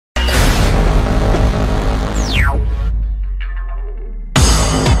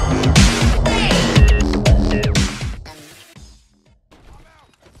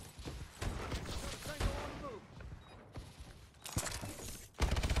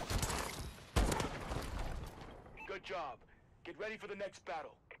job. Get ready for the next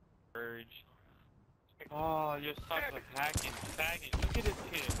battle. Urge. Oh, you're such a hacking faggot. Look at this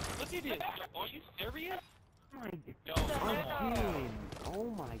kid. Look at this. Are you serious? Yo, Oh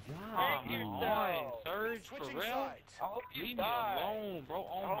my god. come on, Surge, for Switching real? sides. Leave me alone, bro.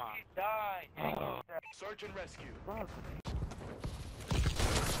 Oh my. Search and rescue. Fuck.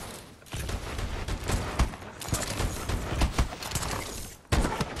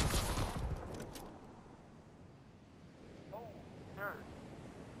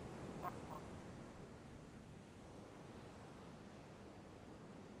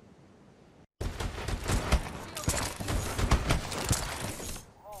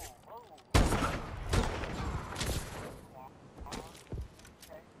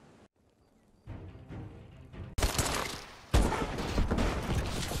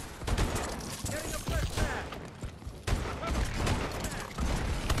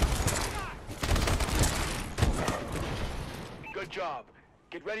 Good job.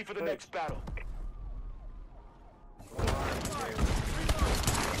 Get ready for the next battle. Oh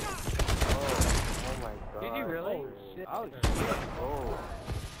my god. Did you really? Oh shit. Oh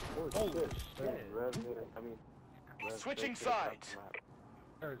shit. Switching sides.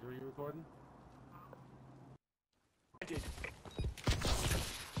 Were you recording?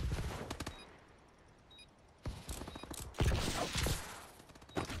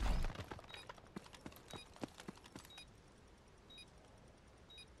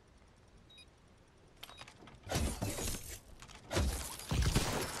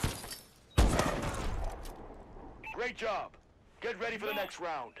 Great job. Get ready for the next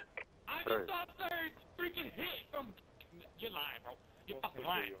round. I just got third freaking hit from. You're lying, bro. You're fucking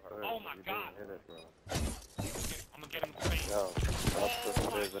lying. Oh my god. I'm gonna get him in the face. Yo, stop the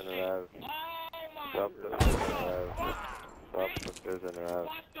prison rev. Stop the prison rev. Stop the prison rev.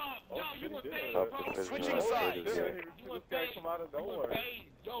 Stop the prison Switching rev. sides. You were fake. Come out of nowhere.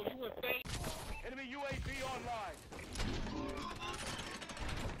 Yo, you were fake. Enemy UAV online.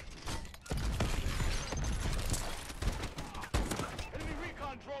 Enemy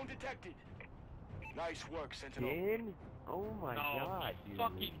recon drone detected. Nice work, Sentinel. In? Oh my god, he dude.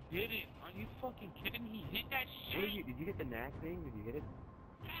 fucking did it. Are you fucking kidding me? He hit that shit. Did you get the knack thing? Did you hit it?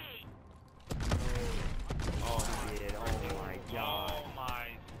 Hey. Oh, you did. Oh my god. Oh my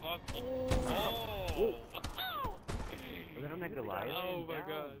fucking. Oh. Was that on that Goliath? Oh my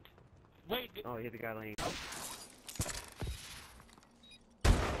god. Wait. Oh, he hit the guy laying.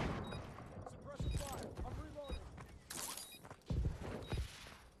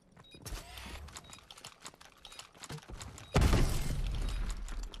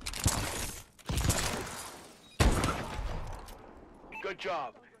 Good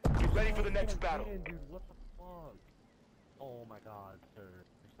job. Get ready for the next battle. Man, dude, what the fuck? Oh my god, sir.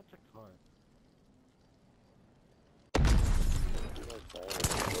 You're such a cunt.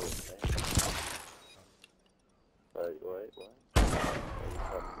 Wait, what?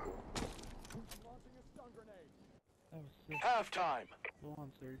 Halftime. Go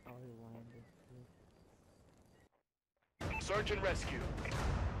on, sir. You probably landed. Search and rescue.